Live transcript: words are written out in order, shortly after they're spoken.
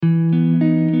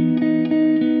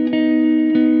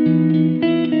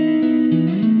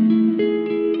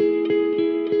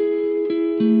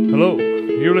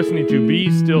listening to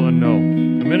Be Still and Know,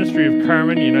 a ministry of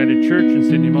Carmen United Church in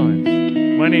Sydney Mines.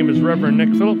 My name is Reverend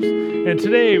Nick Phillips, and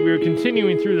today we are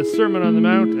continuing through the Sermon on the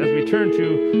Mount as we turn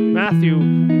to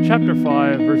Matthew chapter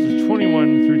 5, verses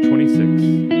 21 through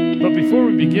 26. But before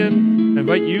we begin, I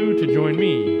invite you to join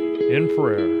me in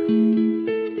prayer.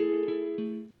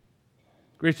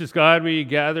 Gracious God, we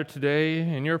gather today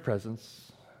in your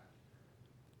presence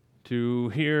to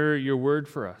hear your word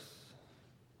for us.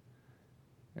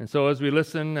 And so as we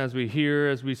listen, as we hear,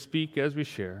 as we speak, as we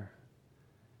share,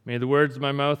 may the words of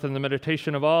my mouth and the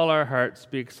meditation of all our hearts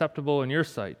be acceptable in your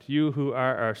sight, you who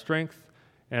are our strength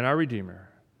and our Redeemer.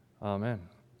 Amen.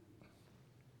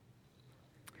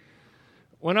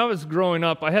 When I was growing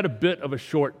up, I had a bit of a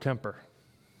short temper.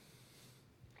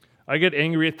 I get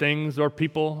angry at things or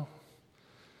people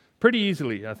pretty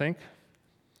easily, I think.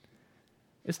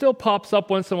 It still pops up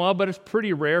once in a while, but it's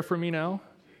pretty rare for me now.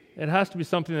 It has to be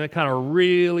something that kind of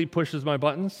really pushes my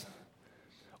buttons.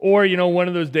 Or, one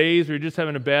of those days where you're just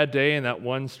having a bad day and that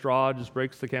one straw just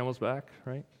breaks the camel's back,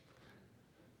 right?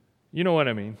 You know what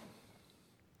I mean.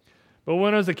 But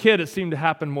when I was a kid, it seemed to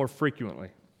happen more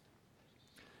frequently.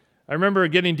 I remember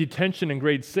getting detention in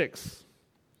grade 6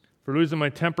 for losing my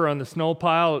temper on the snow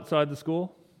pile outside the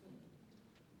school.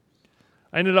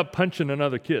 I ended up punching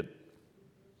another kid.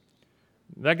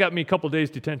 That got me a couple days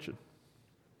detention.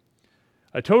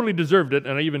 I totally deserved it,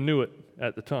 and I even knew it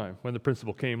at the time when the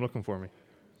principal came looking for me.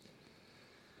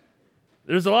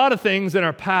 There's a lot of things in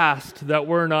our past that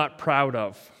we're not proud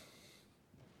of.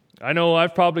 I know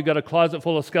I've probably got a closet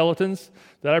full of skeletons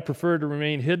that I prefer to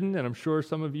remain hidden, and I'm sure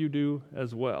some of you do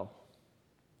as well.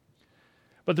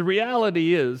 But the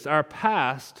reality is, our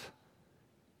past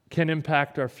can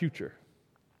impact our future.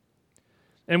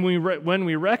 And when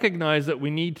we recognize that we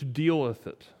need to deal with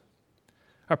it,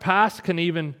 our past can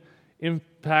even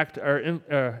impact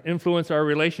influence our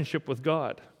relationship with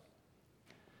God.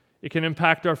 It can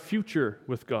impact our future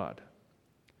with God.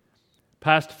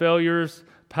 Past failures,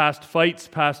 past fights,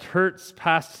 past hurts,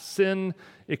 past sin,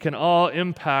 it can all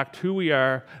impact who we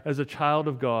are as a child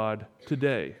of God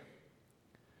today.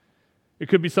 It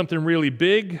could be something really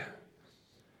big,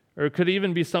 or it could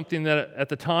even be something that at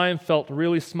the time felt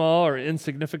really small or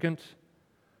insignificant,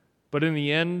 but in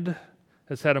the end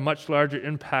has had a much larger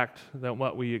impact than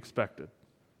what we expected.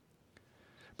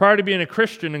 Part of being a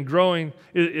Christian and growing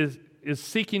is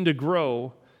seeking to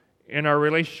grow in our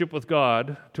relationship with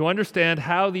God, to understand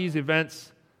how these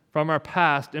events from our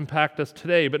past impact us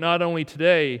today, but not only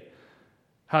today,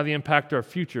 how they impact our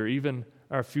future, even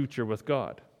our future with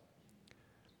God.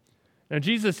 Now,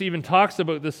 Jesus even talks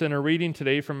about this in our reading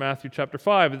today from Matthew chapter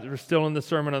 5. We're still in the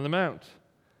Sermon on the Mount.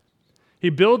 He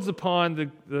builds upon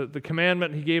the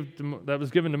commandment that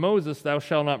was given to Moses, thou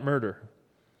shalt not murder.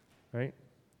 Right?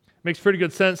 Makes pretty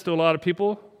good sense to a lot of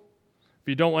people. If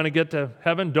you don't want to get to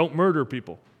heaven, don't murder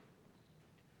people.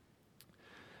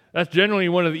 That's generally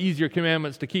one of the easier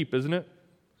commandments to keep, isn't it?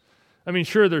 I mean,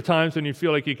 sure, there are times when you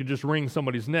feel like you could just wring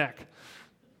somebody's neck,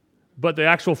 but the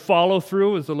actual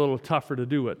follow-through is a little tougher to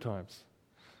do at times.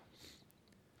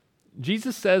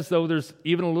 Jesus says, though, there's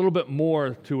even a little bit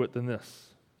more to it than this.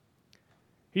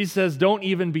 He says, don't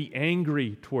even be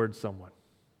angry towards someone.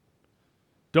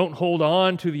 Don't hold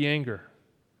on to the anger.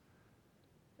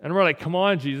 And we're like, come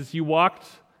on, Jesus, you walked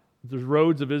the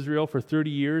roads of Israel for 30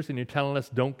 years and you're telling us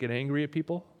don't get angry at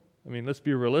people? I mean, let's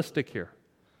be realistic here.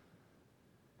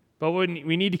 But we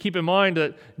need to keep in mind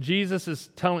that Jesus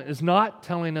is not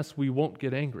telling us we won't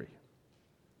get angry.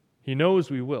 He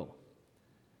knows we will.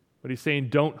 But he's saying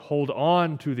don't hold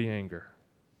on to the anger.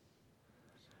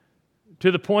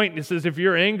 To the point, it says if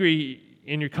you're angry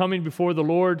and you're coming before the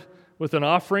Lord with an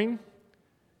offering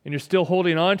and you're still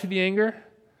holding on to the anger,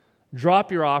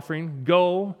 drop your offering,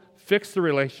 go, fix the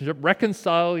relationship,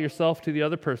 reconcile yourself to the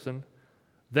other person,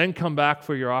 then come back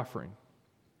for your offering.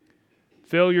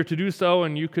 Failure to do so,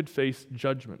 and you could face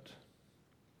judgment.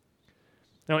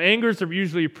 Now, angers are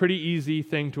usually a pretty easy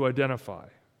thing to identify.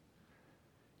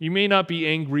 You may not be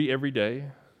angry every day,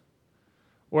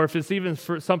 or if it's even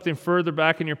something further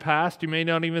back in your past, you may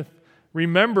not even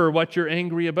remember what you're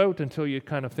angry about until you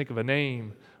kind of think of a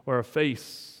name or a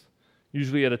face,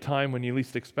 usually at a time when you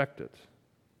least expect it.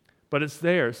 But it's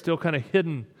there. It's still kind of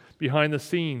hidden behind the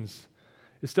scenes.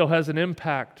 It still has an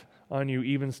impact on you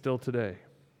even still today,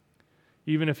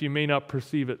 even if you may not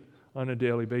perceive it on a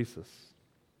daily basis.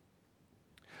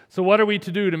 So what are we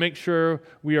to do to make sure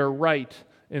we are right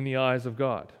in the eyes of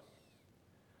God?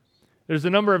 There's a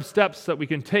number of steps that we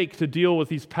can take to deal with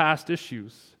these past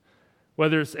issues,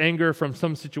 whether it's anger from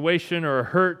some situation or a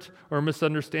hurt or a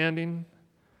misunderstanding.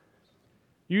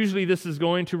 Usually this is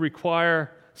going to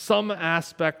require some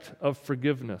aspect of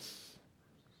forgiveness.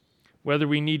 whether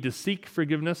we need to seek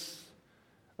forgiveness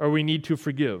or we need to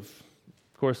forgive.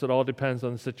 Of course, it all depends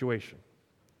on the situation.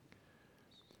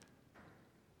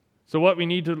 So what we're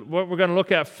going to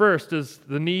look at first is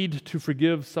the need to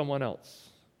forgive someone else.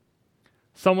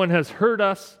 Someone has hurt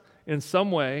us in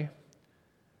some way,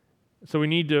 so we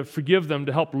need to forgive them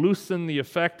to help loosen the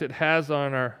effect it has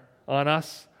on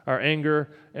us, our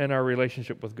anger, and our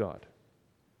relationship with God.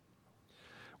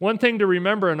 One thing to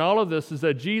remember in all of this is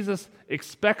that Jesus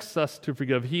expects us to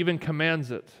forgive. He even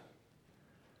commands it.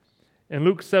 In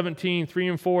Luke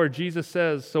 17:3-4, Jesus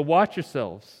says, "So watch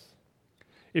yourselves.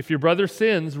 If your brother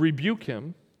sins, rebuke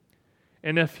him,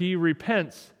 and if he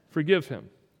repents, forgive him.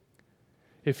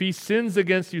 If he sins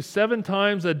against you 7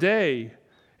 times a day,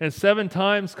 and 7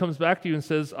 times comes back to you and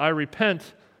says, 'I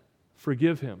repent,'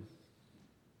 forgive him."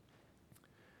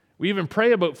 We even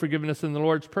pray about forgiveness in the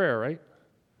Lord's Prayer, right?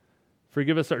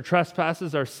 Forgive us our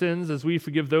trespasses, our sins, as we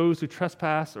forgive those who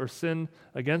trespass or sin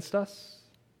against us.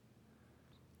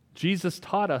 Jesus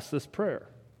taught us this prayer.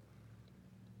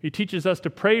 He teaches us to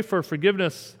pray for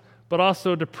forgiveness, but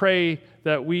also to pray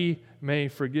that we may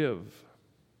forgive.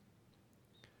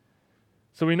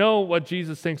 So we know what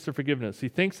Jesus thinks of forgiveness. He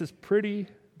thinks it's pretty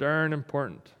darn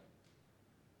important.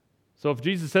 So if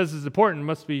Jesus says it's important, it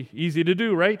must be easy to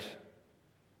do, right?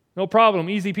 No problem,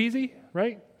 easy peasy,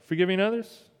 right? Forgiving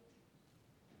others.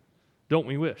 Don't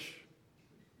we wish?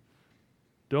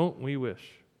 Don't we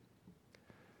wish?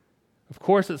 Of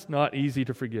course it's not easy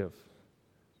to forgive.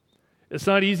 It's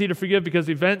not easy to forgive because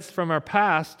events from our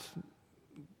past,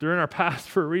 they're in our past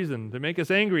for a reason. They make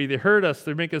us angry, they hurt us,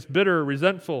 they make us bitter,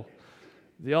 resentful.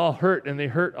 They all hurt, and they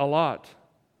hurt a lot.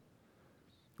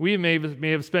 We may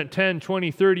have spent 10,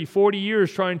 20, 30, 40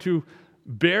 years trying to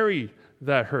bury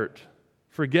that hurt,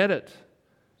 forget it.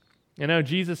 And now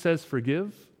Jesus says,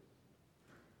 forgive.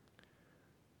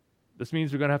 This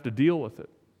means we're going to have to deal with it.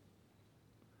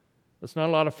 It's not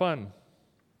a lot of fun,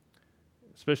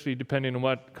 especially depending on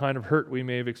what kind of hurt we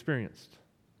may have experienced.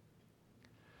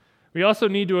 We also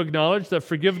need to acknowledge that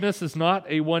forgiveness is not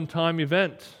a one-time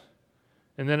event,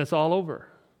 and then it's all over.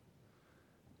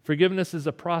 Forgiveness is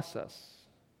a process.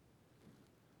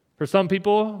 For some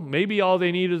people, maybe all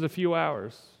they need is a few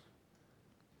hours.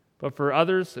 But for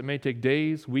others, it may take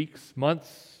days, weeks,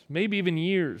 months, maybe even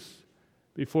years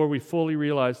before we fully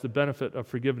realize the benefit of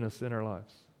forgiveness in our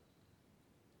lives.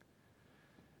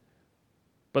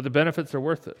 But the benefits are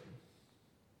worth it.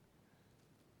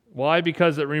 Why?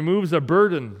 Because it removes a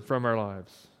burden from our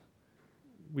lives.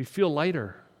 We feel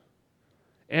lighter.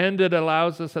 And it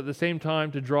allows us at the same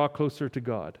time to draw closer to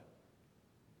God.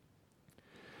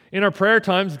 In our prayer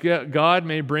times, God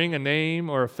may bring a name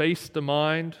or a face to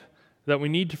mind that we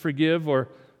need to forgive, or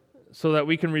so that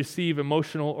we can receive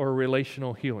emotional or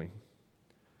relational healing.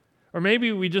 Or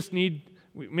maybe we just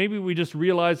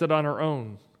realize it on our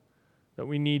own that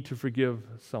we need to forgive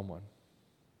someone.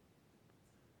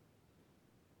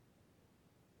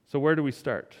 So where do we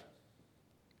start?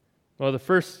 Well, the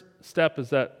first step is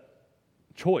that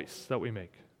choice that we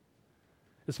make.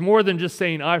 It's more than just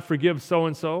saying, I forgive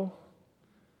so-and-so,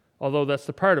 although that's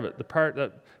the part of it, the part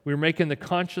that we're making the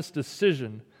conscious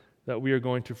decision that we are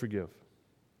going to forgive.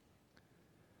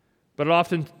 But it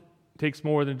often takes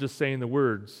more than just saying the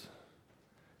words.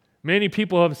 Many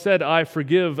people have said, I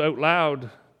forgive out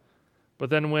loud, but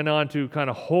then went on to kind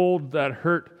of hold that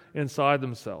hurt inside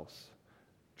themselves,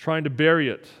 trying to bury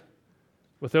it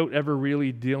without ever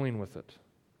really dealing with it.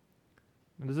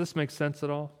 And does this make sense at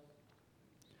all?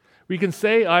 We can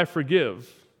say, I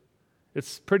forgive.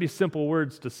 It's pretty simple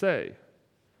words to say.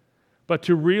 But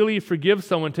to really forgive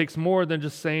someone takes more than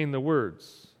just saying the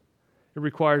words. It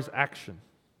requires action.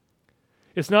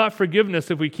 It's not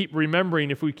forgiveness if we keep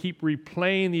remembering, if we keep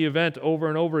replaying the event over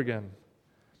and over again.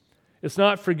 It's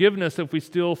not forgiveness if we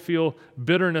still feel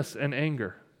bitterness and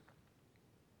anger.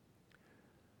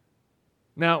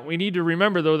 Now, we need to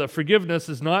remember, though, that forgiveness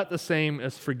is not the same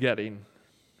as forgetting.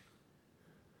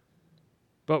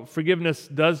 But forgiveness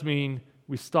does mean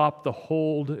we stop the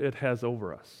hold it has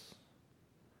over us.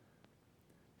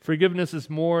 Forgiveness is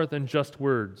more than just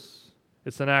words.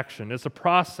 It's an action. It's a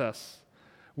process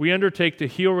we undertake to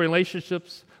heal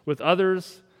relationships with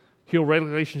others, heal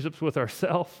relationships with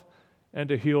ourselves, and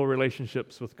to heal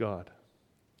relationships with God.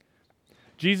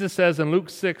 Jesus says in Luke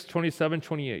 6, 27,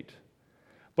 28,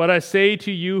 "But I say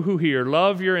to you who hear,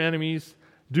 love your enemies,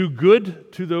 do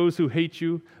good to those who hate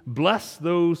you, bless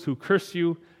those who curse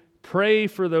you, pray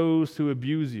for those who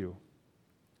abuse you."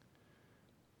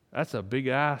 That's a big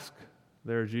ask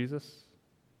there, Jesus.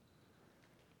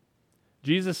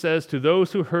 Jesus says to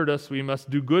those who hurt us, we must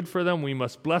do good for them, we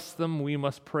must bless them, we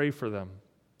must pray for them.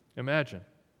 Imagine.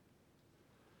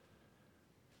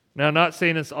 Now, I'm not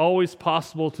saying it's always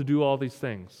possible to do all these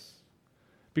things,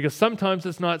 because sometimes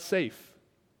it's not safe.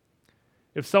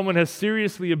 If someone has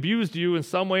seriously abused you in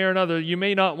some way or another, you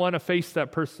may not want to face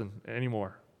that person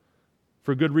anymore,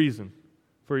 for good reason,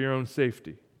 for your own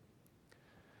safety.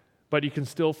 But you can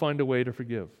still find a way to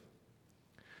forgive.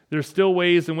 There's still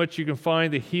ways in which you can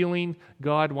find the healing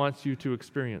God wants you to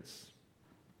experience.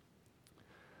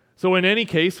 So in any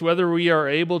case, whether we are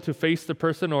able to face the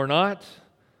person or not,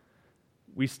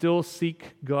 we still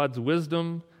seek God's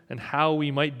wisdom and how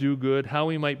we might do good, how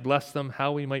we might bless them,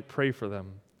 how we might pray for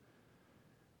them.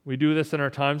 We do this in our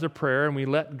times of prayer, and we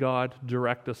let God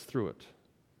direct us through it.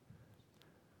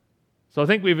 So I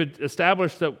think we've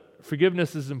established that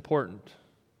forgiveness is important.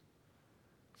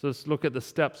 So let's look at the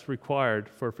steps required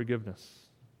for forgiveness.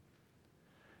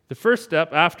 The first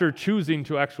step, after choosing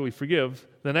to actually forgive,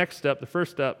 the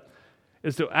first step,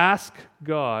 is to ask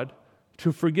God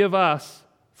to forgive us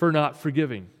for not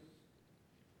forgiving.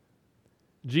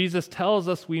 Jesus tells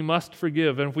us we must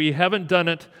forgive, and if we haven't done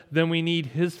it, then we need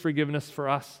His forgiveness for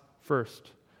us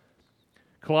first.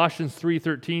 Colossians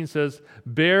 3:13 says,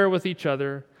 "Bear with each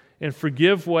other and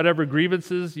forgive whatever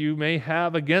grievances you may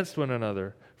have against one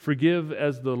another. Forgive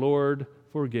as the Lord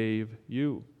forgave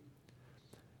you."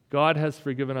 God has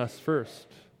forgiven us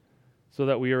first so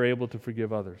that we are able to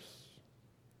forgive others.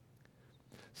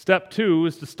 Step 2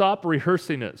 is to stop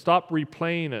rehearsing it, stop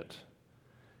replaying it.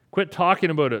 Quit talking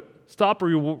about it. Stop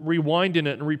rewinding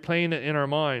it and replaying it in our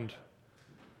mind.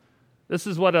 This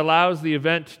is what allows the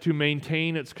event to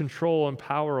maintain its control and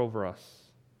power over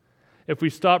us. If we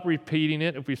stop repeating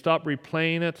it, if we stop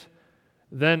replaying it,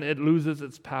 then it loses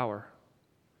its power.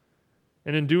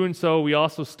 And in doing so, we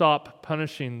also stop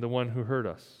punishing the one who hurt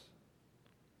us.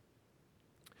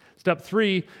 Step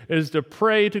 3 is to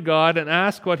pray to God and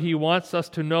ask what He wants us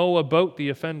to know about the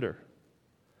offender.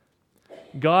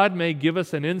 God may give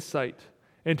us an insight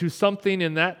into something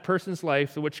in that person's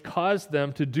life which caused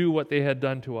them to do what they had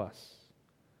done to us.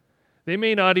 They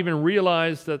may not even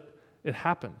realize that it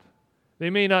happened. They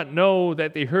may not know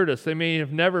that they hurt us. They may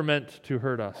have never meant to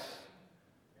hurt us.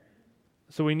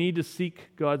 So we need to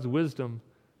seek God's wisdom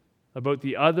about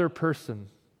the other person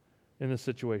in the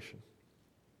situation.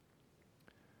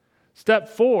 Step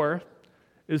 4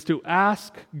 is to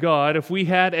ask God if we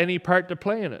had any part to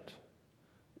play in it.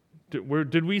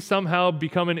 Did we somehow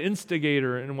become an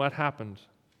instigator in what happened?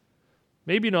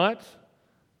 Maybe not,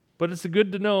 but it's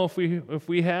good to know if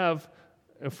we have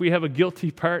a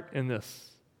guilty part in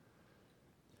this.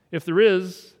 If there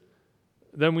is,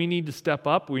 then we need to step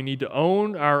up. We need to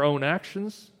own our own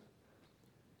actions,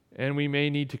 and we may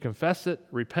need to confess it,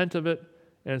 repent of it,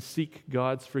 and seek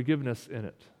God's forgiveness in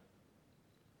it.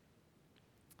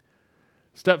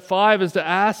 Step 5 is to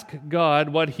ask God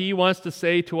what He wants to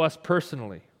say to us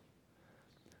personally.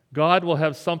 God will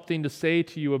have something to say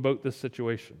to you about this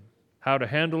situation, how to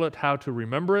handle it, how to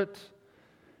remember it,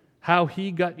 how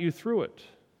He got you through it,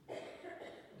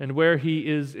 and where He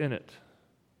is in it.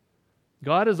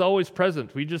 God is always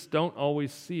present. We just don't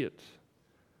always see it.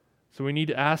 So we need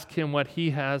to ask Him what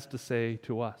He has to say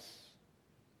to us.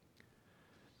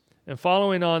 And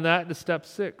following on that to step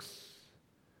 6,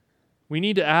 we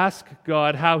need to ask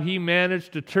God how He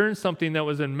managed to turn something that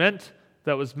was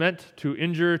meant to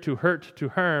injure, to hurt, to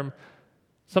harm,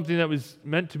 something that was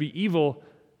meant to be evil,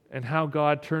 and how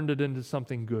God turned it into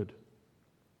something good.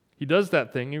 He does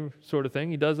that sort of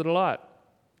thing. He does it a lot.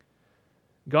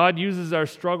 God uses our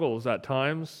struggles at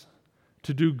times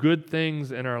to do good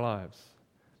things in our lives.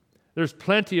 There's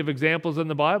plenty of examples in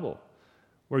the Bible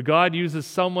where God uses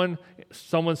someone's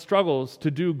struggles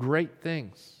to do great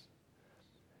things.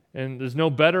 And there's no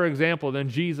better example than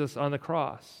Jesus on the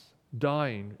cross,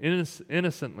 dying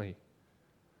innocently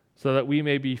so that we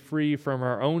may be free from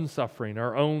our own suffering,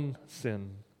 our own sin.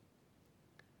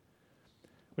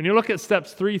 When you look at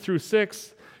steps 3 through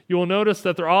 6, you will notice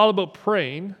that they're all about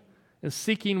praying and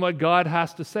seeking what God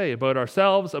has to say about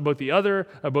ourselves, about the other,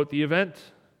 about the event,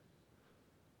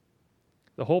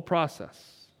 the whole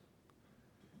process.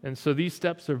 And so these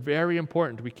steps are very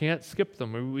important. We can't skip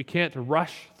them. We can't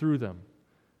rush through them.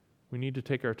 We need to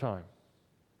take our time.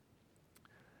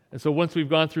 And so once we've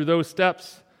gone through those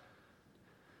steps,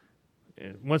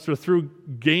 once we're through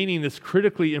gaining this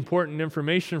critically important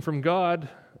information from God,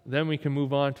 then we can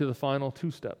move on to the final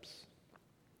 2 steps.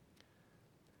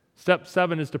 Step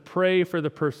 7 is to pray for the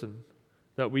person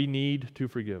that we need to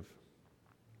forgive,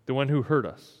 the one who hurt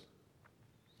us.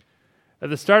 At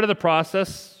the start of the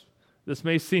process, this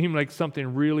may seem like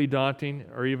something really daunting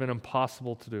or even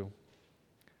impossible to do.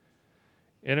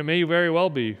 And it may very well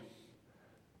be.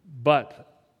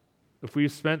 But if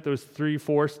we've spent those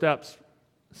 3-4 steps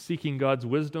seeking God's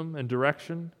wisdom and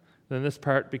direction, then this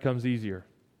part becomes easier.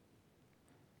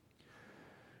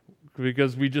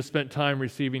 Because we just spent time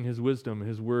receiving His wisdom,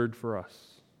 His word for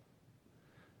us.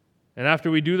 And after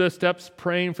we do those steps,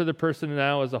 praying for the person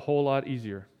now is a whole lot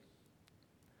easier.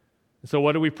 So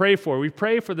what do we pray for? We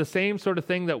pray for the same sort of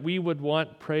thing that we would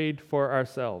want prayed for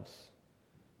ourselves.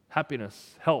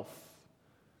 Happiness, health,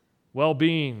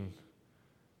 well-being,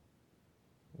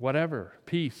 whatever,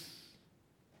 peace,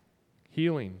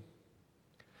 healing.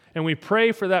 And we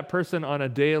pray for that person on a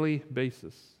daily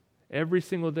basis. Every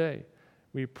single day,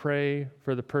 we pray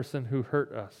for the person who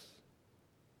hurt us.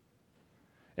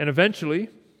 And eventually,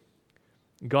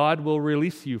 God will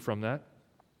release you from that.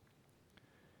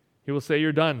 He will say,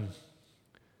 you're done.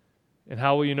 And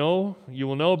how will you know? You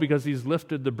will know because He's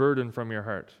lifted the burden from your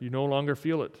heart. You no longer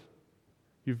feel it.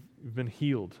 You've been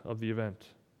healed of the event.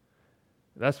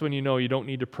 That's when you know you don't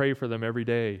need to pray for them every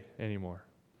day anymore.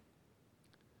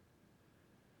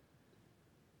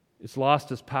 It's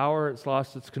lost its power, it's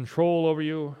lost its control over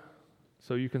you,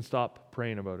 so you can stop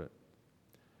praying about it.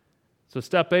 So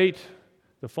step 8,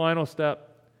 the final step,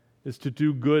 is to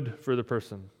do good for the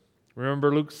person.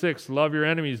 Remember Luke 6, love your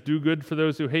enemies, do good for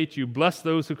those who hate you, bless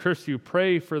those who curse you,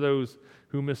 pray for those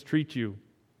who mistreat you.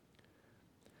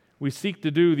 We seek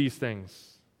to do these things.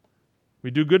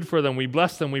 We do good for them, we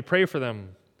bless them, we pray for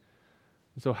them.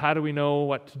 So how do we know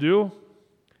what to do?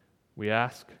 We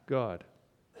ask God.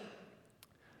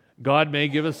 God may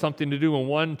give us something to do in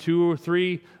 1, 2, or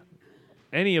 3,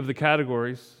 any of the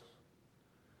categories,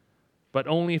 but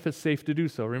only if it's safe to do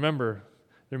so. Remember,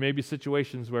 there may be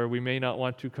situations where we may not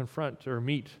want to confront or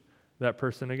meet that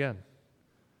person again.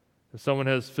 If someone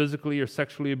has physically or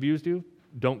sexually abused you,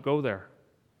 don't go there.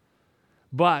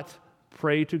 But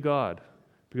pray to God,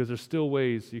 because there's still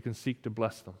ways you can seek to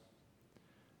bless them.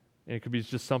 And it could be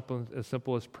just something as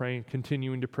simple as praying,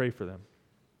 continuing to pray for them.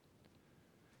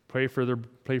 Pray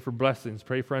for blessings,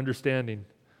 pray for understanding,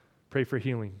 pray for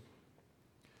healing.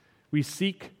 We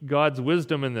seek God's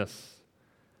wisdom in this.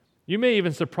 You may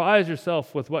even surprise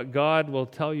yourself with what God will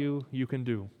tell you you can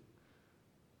do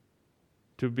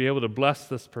to be able to bless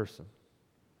this person.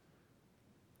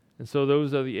 And so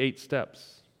those are the 8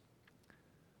 steps.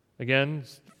 Again,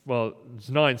 well, it's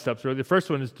 9 steps really. The first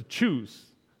one is to choose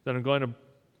that I'm going to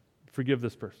forgive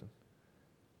this person,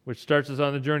 which starts us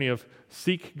on the journey of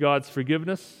seek God's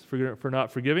forgiveness for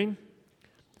not forgiving.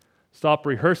 Stop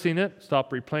rehearsing it.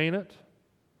 Stop replaying it.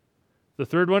 The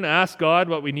third one, ask God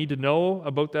what we need to know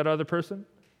about that other person.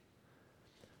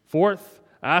 Fourth,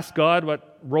 ask God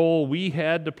what role we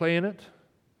had to play in it.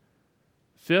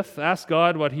 Fifth, ask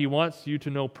God what He wants you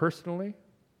to know personally.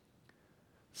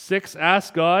 6,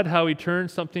 ask God how He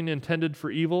turns something intended for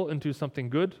evil into something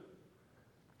good.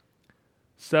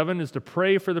 7 is to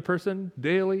pray for the person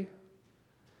daily.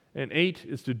 And 8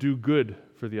 is to do good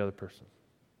for the other person.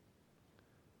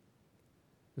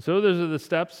 So those are the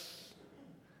steps.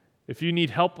 If you need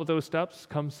help with those steps,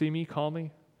 come see me, call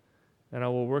me, and I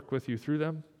will work with you through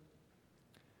them.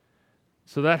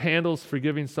 So that handles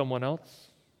forgiving someone else.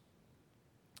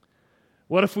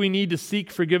 What if we need to seek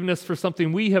forgiveness for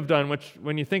something we have done, which,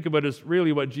 when you think about it, is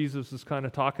really what Jesus is kind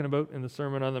of talking about in the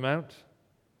Sermon on the Mount?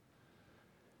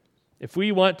 If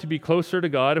we want to be closer to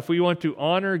God, if we want to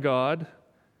honor God,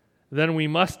 then we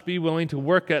must be willing to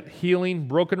work at healing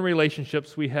broken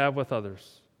relationships we have with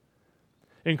others,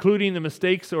 including the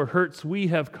mistakes or hurts we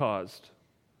have caused,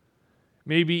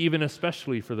 maybe even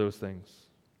especially for those things.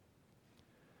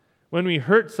 When we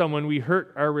hurt someone, we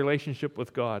hurt our relationship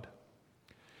with God.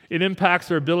 It impacts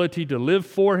our ability to live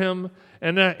for Him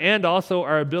and also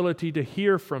our ability to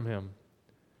hear from Him.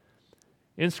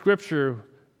 In Scripture,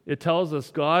 it tells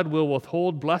us God will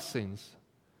withhold blessings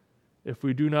if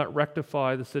we do not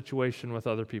rectify the situation with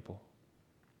other people.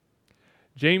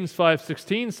 James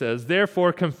 5:16 says,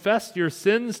 "Therefore confess your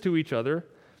sins to each other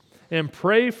and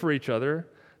pray for each other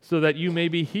so that you may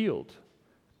be healed.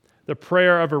 The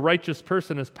prayer of a righteous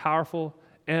person is powerful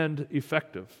and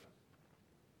effective."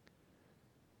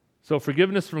 So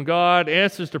forgiveness from God,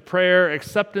 answers to prayer,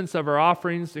 acceptance of our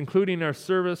offerings, including our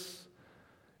service,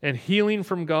 and healing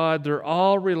from God, they're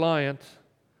all reliant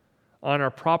on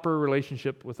our proper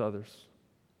relationship with others.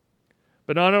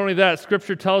 But not only that,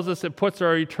 Scripture tells us it puts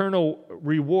our eternal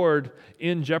reward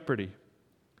in jeopardy.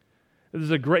 It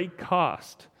is a great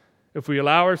cost if we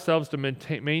allow ourselves to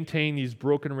maintain these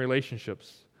broken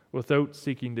relationships without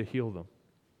seeking to heal them.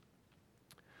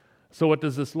 So what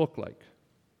does this look like?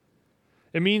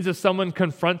 It means if someone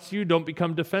confronts you, don't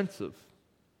become defensive.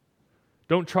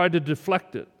 Don't try to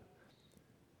deflect it.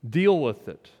 Deal with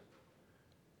it.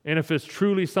 And if it's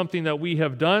truly something that we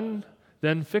have done,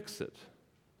 then fix it.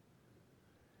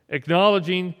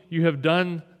 Acknowledging you have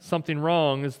done something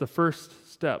wrong is the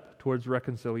first step towards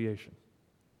reconciliation.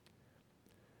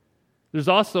 There's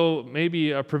also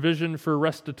maybe a provision for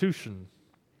restitution.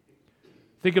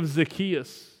 Think of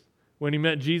Zacchaeus. When he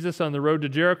met Jesus on the road to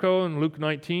Jericho in Luke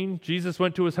 19, Jesus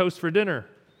went to his house for dinner.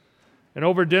 And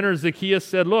over dinner, Zacchaeus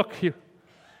said, "Look,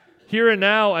 here and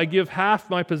now I give half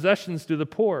my possessions to the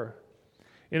poor.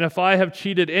 And if I have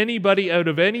cheated anybody out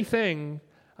of anything,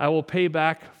 I will pay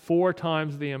back 4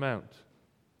 times the amount."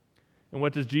 And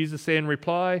what does Jesus say in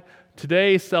reply?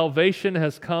 "Today salvation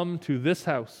has come to this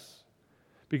house,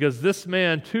 because this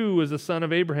man too is a son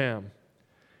of Abraham.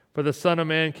 For the Son of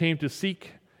Man came to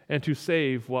seek and to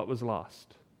save what was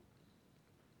lost."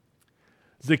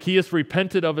 Zacchaeus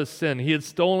repented of his sin. He had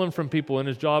stolen from people in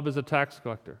his job as a tax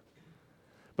collector.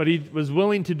 But he was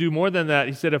willing to do more than that.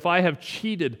 He said, "If I have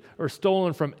cheated or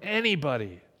stolen from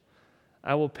anybody,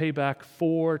 I will pay back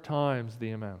 4 times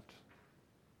the amount."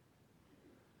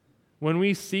 When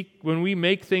we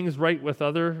make things right with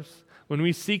others, when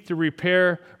we seek to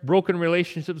repair broken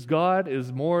relationships, God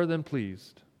is more than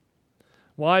pleased.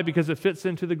 Why? Because it fits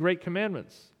into the great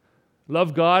commandments.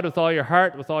 Love God with all your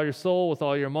heart, with all your soul, with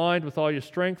all your mind, with all your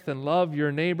strength, and love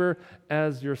your neighbor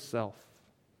as yourself.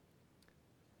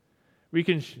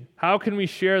 How can we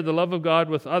share the love of God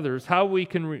with others? How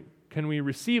can we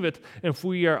receive it if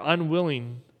we are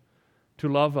unwilling to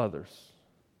love others,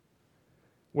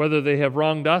 whether they have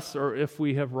wronged us or if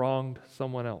we have wronged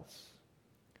someone else?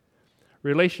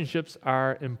 Relationships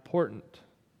are important.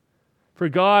 For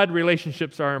God,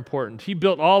 relationships are important. He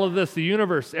built all of this, the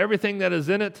universe, everything that is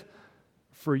in it,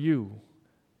 for you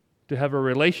to have a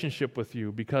relationship with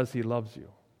you because He loves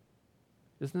you.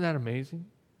 Isn't that amazing?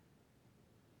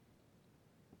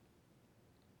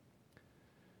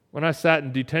 When I sat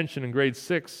in detention in grade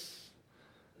 6,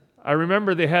 I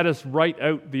remember they had us write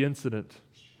out the incident.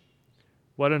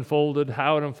 What unfolded,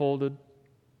 how it unfolded,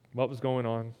 what was going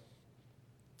on.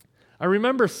 I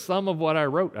remember some of what I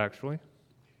wrote, actually.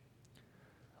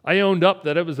 I owned up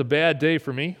that it was a bad day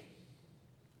for me,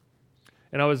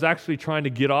 and I was actually trying to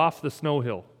get off the snow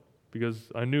hill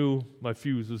because I knew my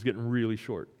fuse was getting really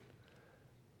short.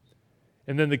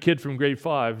 And then the kid from grade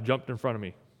 5 jumped in front of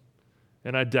me,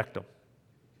 and I decked him.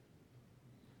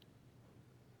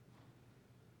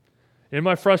 In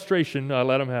my frustration, I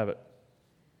let him have it.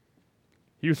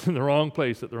 He was in the wrong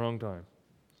place at the wrong time.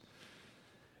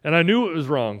 And I knew it was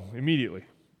wrong immediately.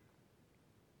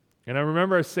 And I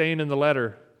remember saying in the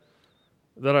letter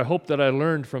that I hoped that I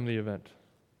learned from the event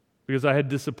because I had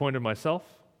disappointed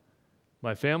myself,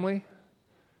 my family,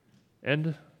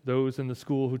 and those in the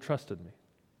school who trusted me.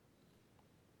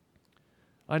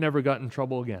 I never got in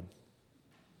trouble again.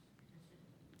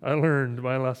 I learned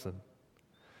my lesson.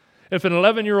 If an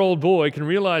 11-year-old boy can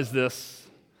realize this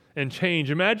and change,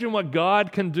 imagine what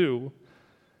God can do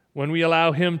when we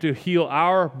allow Him to heal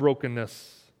our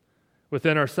brokenness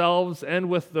within ourselves and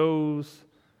with those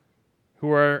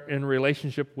who are in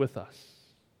relationship with us.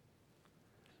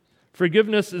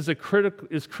 Forgiveness is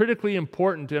critically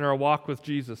important in our walk with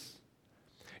Jesus.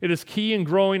 It is key in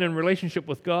growing in relationship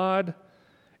with God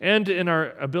and in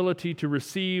our ability to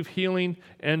receive healing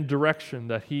and direction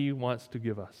that He wants to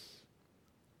give us.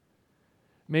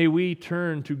 May we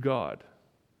turn to God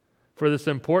for this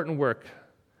important work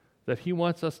that He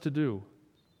wants us to do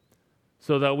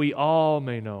so that we all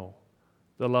may know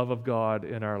the love of God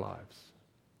in our lives.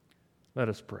 Let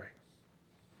us pray.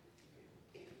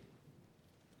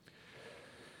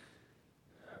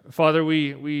 Father,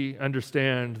 we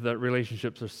understand that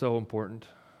relationships are so important.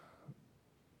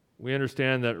 We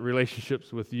understand that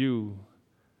relationships with You,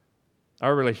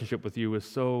 our relationship with You is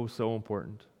so, so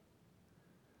important.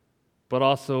 But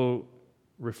also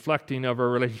reflecting of our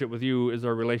relationship with You is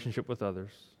our relationship with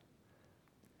others.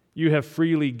 You have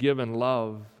freely given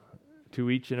love to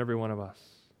each and every one of us.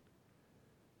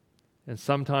 And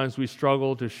sometimes we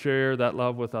struggle to share that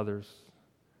love with others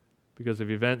because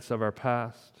of events of our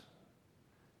past,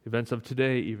 events of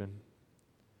today even.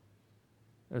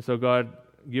 And so God,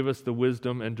 give us the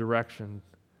wisdom and direction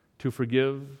to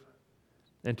forgive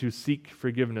and to seek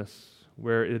forgiveness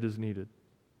where it is needed.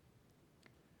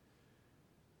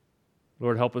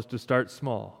 Lord, help us to start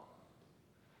small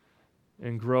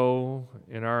and grow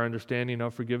in our understanding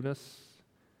of forgiveness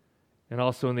and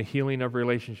also in the healing of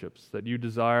relationships that You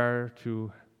desire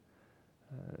to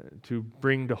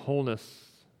bring to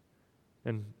wholeness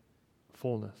and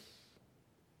fullness.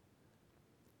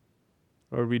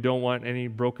 Lord, we don't want any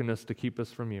brokenness to keep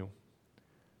us from You.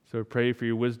 So we pray for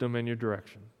Your wisdom and Your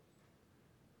direction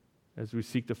as we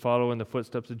seek to follow in the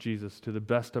footsteps of Jesus to the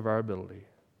best of our ability.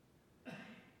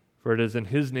 For it is in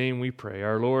His name we pray,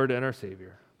 our Lord and our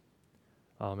Savior.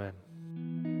 Amen.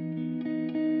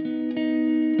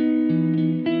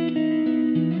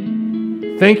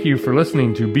 Thank you for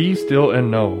listening to Be Still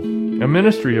and Know, a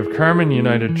ministry of Carmen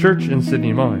United Church in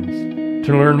Sydney Mines.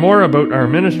 To learn more about our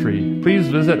ministry, please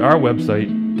visit our website,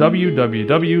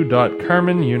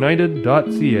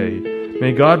 www.carmenunited.ca.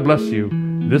 May God bless you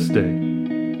this day.